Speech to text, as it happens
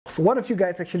So one of you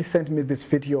guys actually sent me this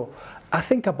video, I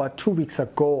think about 2 weeks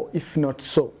ago, if not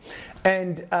so.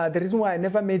 And the reason why I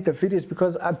never made the video is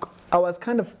because I was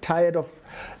kind of tired of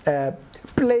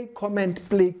play comment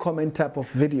type of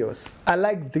videos. I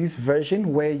like this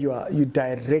version where you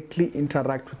directly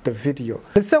interact with the video.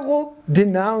 Lesego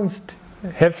denounced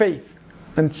her faith,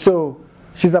 and so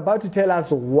she's about to tell us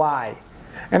why.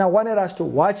 And I wanted us to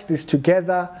watch this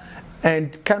together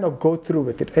and kind of go through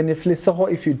with it. And if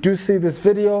Lesego, if you do see this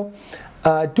video,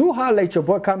 do highlight your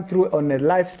boy, come through on a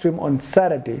live stream on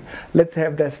Saturday. Let's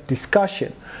have this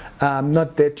discussion. I'm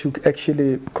not there to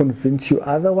actually convince you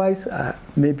otherwise.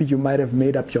 Maybe you might have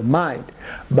made up your mind,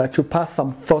 but to pass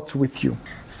some thoughts with you.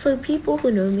 So people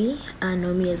who know me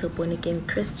as a born-again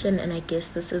Christian, and I guess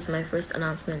this is my first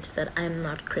announcement that I'm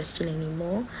not Christian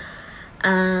anymore.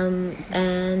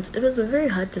 And it was a very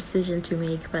hard decision to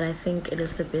make, but I think it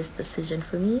is the best decision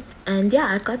for me. And yeah,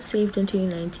 I got saved in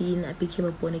 2019. I became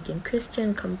a born-again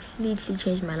Christian, completely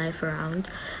changed my life around.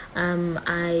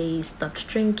 I stopped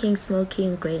drinking,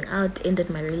 smoking, going out,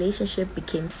 ended my relationship,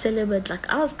 became celibate. Like,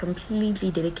 I was completely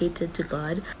dedicated to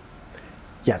God.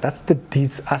 Yeah, that's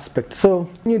these aspects. So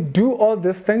when you do all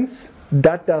these things,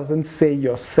 that doesn't say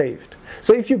you're saved.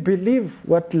 So if you believe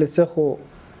what Lesego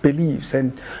believes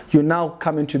and you now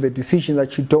come into the decision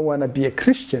that you don't want to be a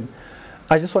Christian,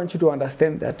 I just want you to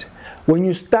understand that when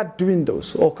you start doing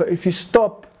those, or if you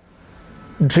stop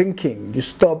drinking, you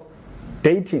stop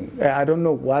dating, I don't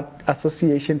know what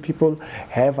association people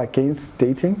have against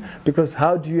dating, because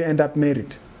how do you end up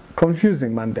married?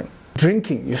 Confusing, man. Them.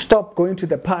 Drinking, you stop going to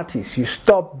the parties, you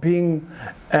stop being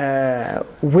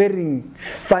wearing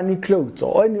funny clothes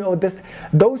or any of this,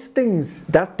 those things,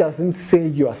 that doesn't say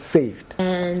you are saved.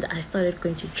 And I started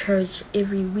going to church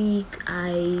every week.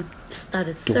 I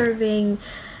started serving,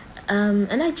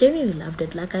 and I genuinely loved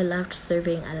it. Like, I loved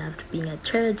serving, I loved being at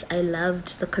church, I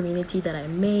loved the community that I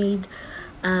made.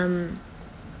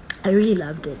 I really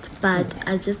loved it, but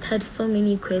I just had so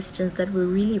many questions that were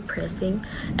really pressing,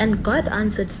 and God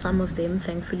answered some of them,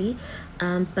 thankfully.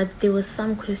 But there were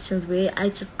some questions where I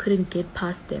just couldn't get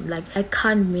past them. Like, I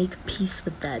can't make peace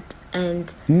with that.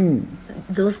 And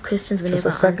those questions were never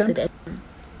answered.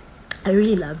 I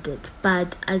really loved it,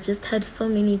 but I just had so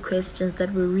many questions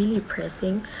that were really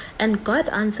pressing, and God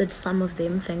answered some of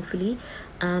them, thankfully.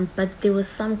 But there were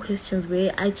some questions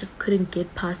where I just couldn't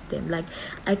get past them. Like,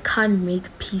 I can't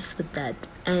make peace with that.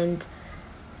 And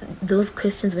those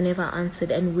questions were never answered.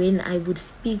 And when I would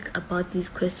speak about these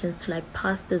questions to like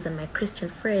pastors and my Christian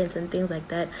friends and things like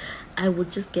that, I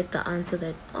would just get the answer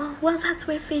that, oh, well, that's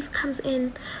where faith comes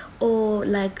in. Or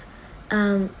like,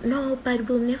 no, but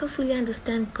we'll never fully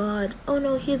understand God. Oh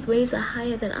no, his ways are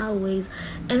higher than our ways.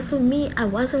 And for me, I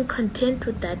wasn't content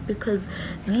with that, because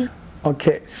these...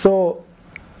 Okay, so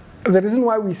the reason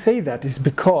why we say that is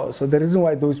because, or the reason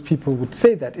why those people would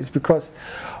say that is because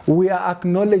we are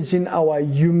acknowledging our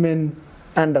human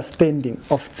understanding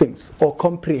of things or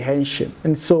comprehension.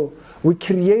 And so we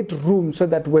create room so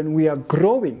that when we are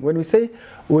growing, when we say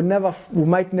we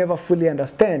might never fully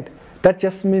understand, that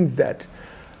just means that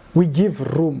we give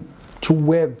room to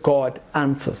where God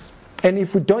answers. And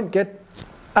if we don't get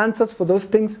answers for those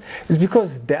things, it's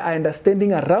because the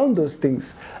understanding around those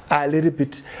things are a little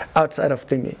bit outside of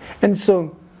thingy. And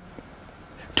so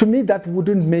to me, that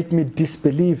wouldn't make me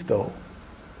disbelieve, though.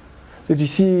 So you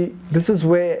see, this is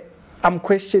where I'm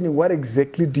questioning, what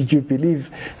exactly did you believe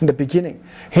in the beginning?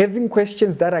 Having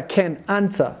questions that I can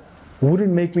answer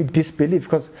wouldn't make me disbelieve,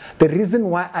 because the reason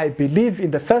why I believe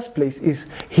in the first place is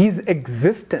his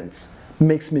existence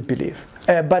makes me believe.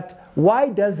 But why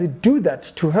does it do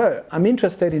that to her? I'm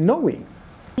interested in knowing.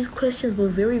 These questions were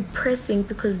very pressing,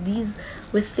 because these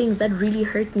were things that really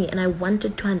hurt me and I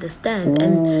wanted to understand.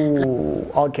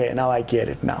 Ooh, okay, now I get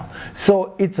it now.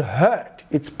 So it's hurt,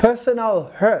 it's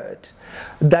personal hurt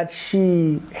that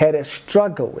she had a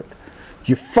struggle with.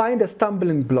 You find a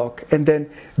stumbling block, and then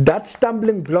that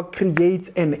stumbling block creates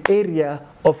an area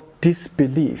of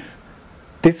disbelief.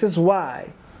 This is why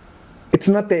it's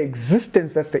not the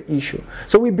existence that's the issue.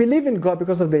 So we believe in God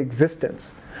because of the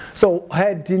existence. So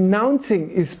her denouncing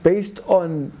is based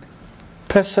on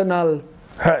personal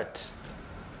hurt,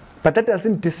 but that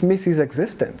doesn't dismiss his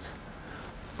existence.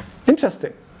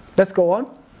 Interesting. Let's go on.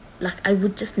 Like, I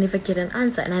would just never get an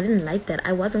answer, and I didn't like that.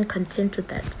 I wasn't content with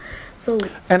that. So,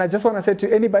 and I just want to say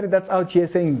to anybody that's out here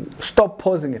saying, stop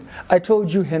pausing it. I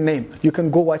told you her name. You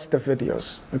can go watch the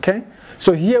videos, okay?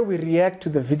 So here we react to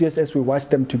the videos as we watch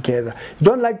them together. You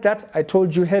don't like that? I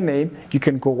told you her name. You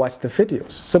can go watch the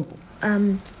videos. Simple.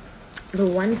 The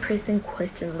one pressing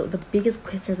question, the biggest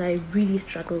question that I really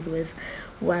struggled with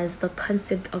was the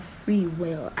concept of free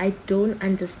will. I don't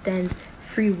understand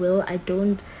free will. I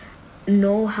don't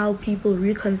know how people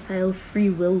reconcile free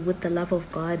will with the love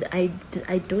of God. I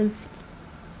don't see.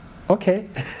 Okay.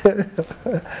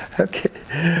 Okay.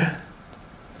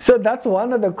 So that's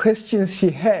one of the questions she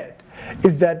had,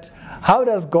 is that how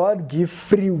does God give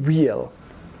free will,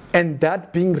 and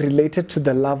that being related to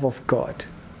the love of God?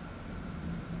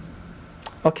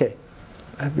 Okay,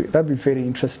 that'd be very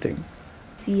interesting.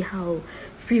 See how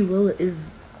free will is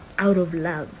out of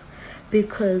love,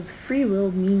 because free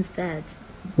will means that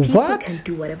people can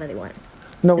do whatever they want.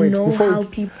 No, wait,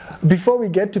 before we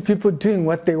get to people doing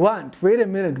what they want, wait a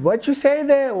minute, what you say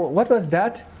there, what was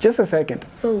that? Just a second.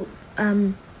 So,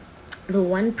 the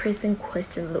one person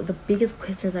question, the biggest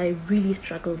question that I really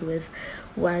struggled with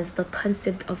was the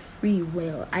concept of free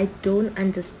will. I don't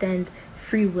understand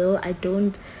free will. I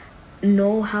don't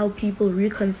know how people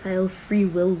reconcile free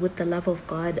will with the love of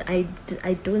God. I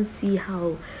don't see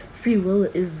how free will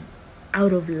is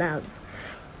out of love.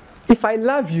 If I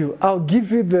love you, I'll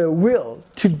give you the will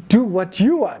to do what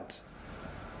you want.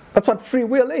 That's what free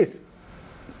will is.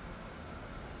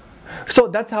 So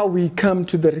that's how we come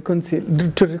to the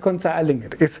reconciling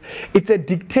it. It's a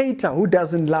dictator who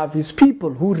doesn't love his people,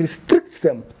 who restricts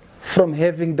them from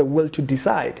having the will to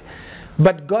decide.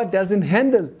 But God doesn't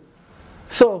handle.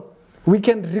 So we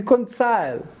can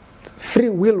reconcile free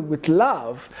will with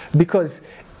love, because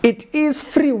it is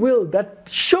free will that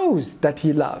shows that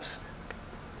he loves.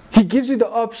 He gives you the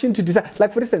option to decide.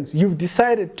 Like, for instance, you've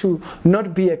decided to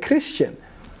not be a Christian.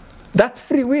 That's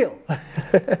free will.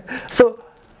 So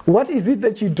what is it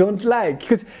that you don't like?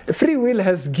 Because free will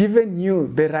has given you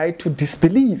the right to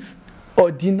disbelieve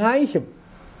or deny him.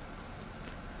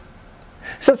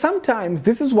 So sometimes,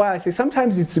 this is why I say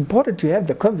sometimes it's important to have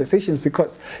the conversations,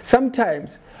 because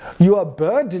sometimes you are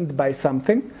burdened by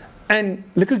something, and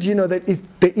little do you know that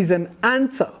there is an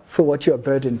answer for what you are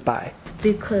burdened by.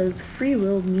 Because free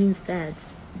will means that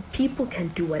people can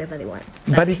do whatever they want.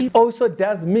 But it also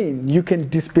does mean you can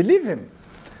disbelieve him.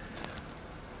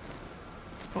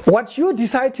 What you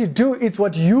decide to do is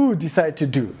what you decide to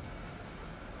do.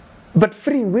 But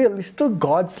free will is still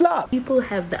God's love. People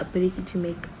have the ability to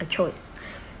make a choice.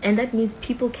 And that means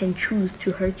people can choose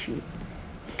to hurt you.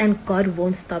 And God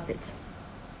won't stop it.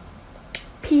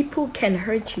 People can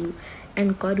hurt you,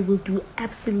 and God will do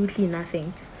absolutely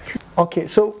nothing. Okay,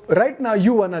 so right now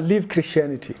you want to live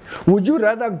Christianity. Would you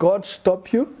rather God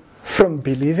stop you from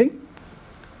believing?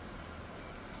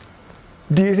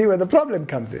 Do you see where the problem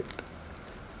comes in?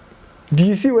 Do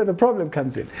you see where the problem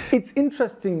comes in? It's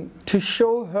interesting to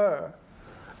show her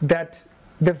that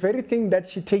the very thing that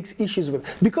she takes issues with,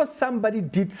 because somebody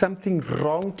did something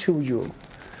wrong to you,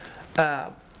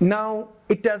 now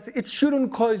it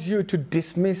shouldn't cause you to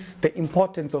dismiss the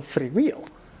importance of free will.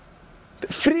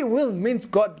 Free will means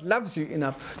God loves you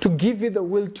enough to give you the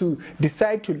will to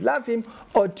decide to love him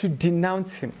or to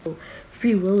denounce him.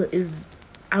 Free will is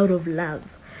out of love,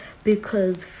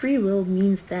 because free will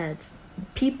means that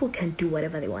people can do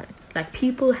whatever they want. Like,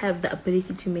 people have the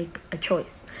ability to make a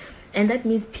choice. And that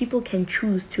means people can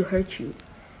choose to hurt you,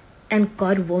 and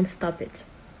God won't stop it.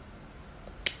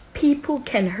 People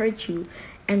can hurt you,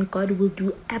 and God will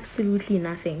do absolutely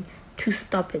nothing to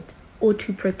stop it or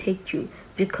to protect you,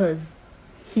 because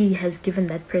he has given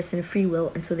that person free will,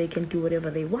 and so they can do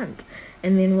whatever they want.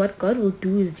 And then what God will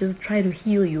do is just try to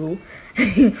heal you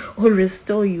or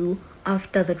restore you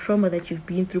after the trauma that you've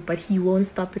been through, but he won't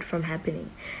stop it from happening.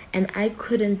 And I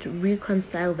couldn't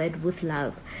reconcile that with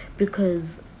love,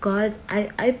 because God,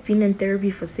 I've been in therapy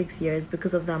for 6 years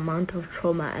because of the amount of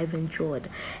trauma I've endured.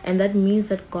 And that means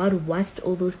that God watched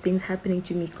all those things happening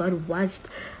to me. God watched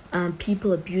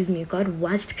people abuse me. God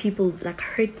watched people like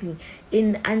hurt me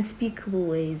in unspeakable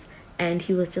ways. And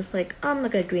he was just like, oh, I'm not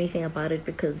going to do anything about it,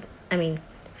 because, I mean,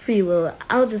 free will,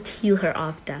 I'll just heal her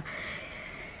after.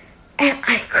 And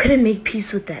I couldn't make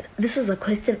peace with that. This is a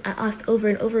question I asked over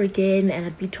and over again, and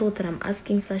I'd be told that I'm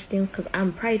asking such things because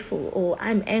I'm prideful or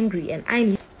I'm angry and I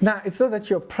need... Now, it's not that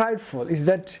you're prideful, it's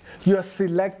that you're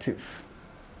selective.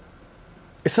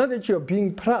 It's not that you're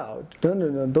being proud.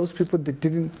 No. Those people that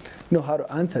didn't know how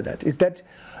to answer that. It's that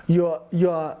you're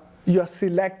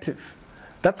selective.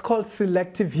 That's called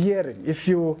selective hearing. If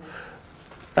you...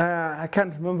 I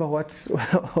can't remember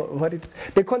what it's...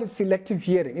 They call it selective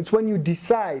hearing. It's when you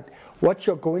decide what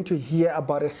you're going to hear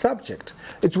about a subject.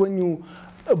 It's when you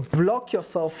block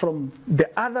yourself from the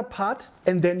other part,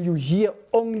 and then you hear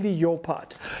only your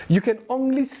part. You can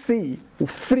only see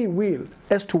free will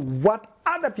as to what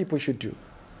other people should do.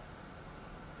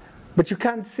 But you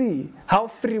can't see how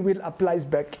free will applies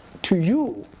back to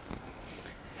you.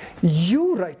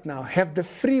 You right now have the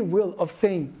free will of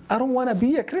saying, I don't want to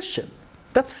be a Christian.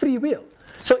 That's free will.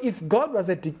 So if God was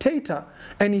a dictator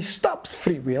and he stops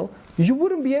free will, you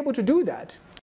wouldn't be able to do that.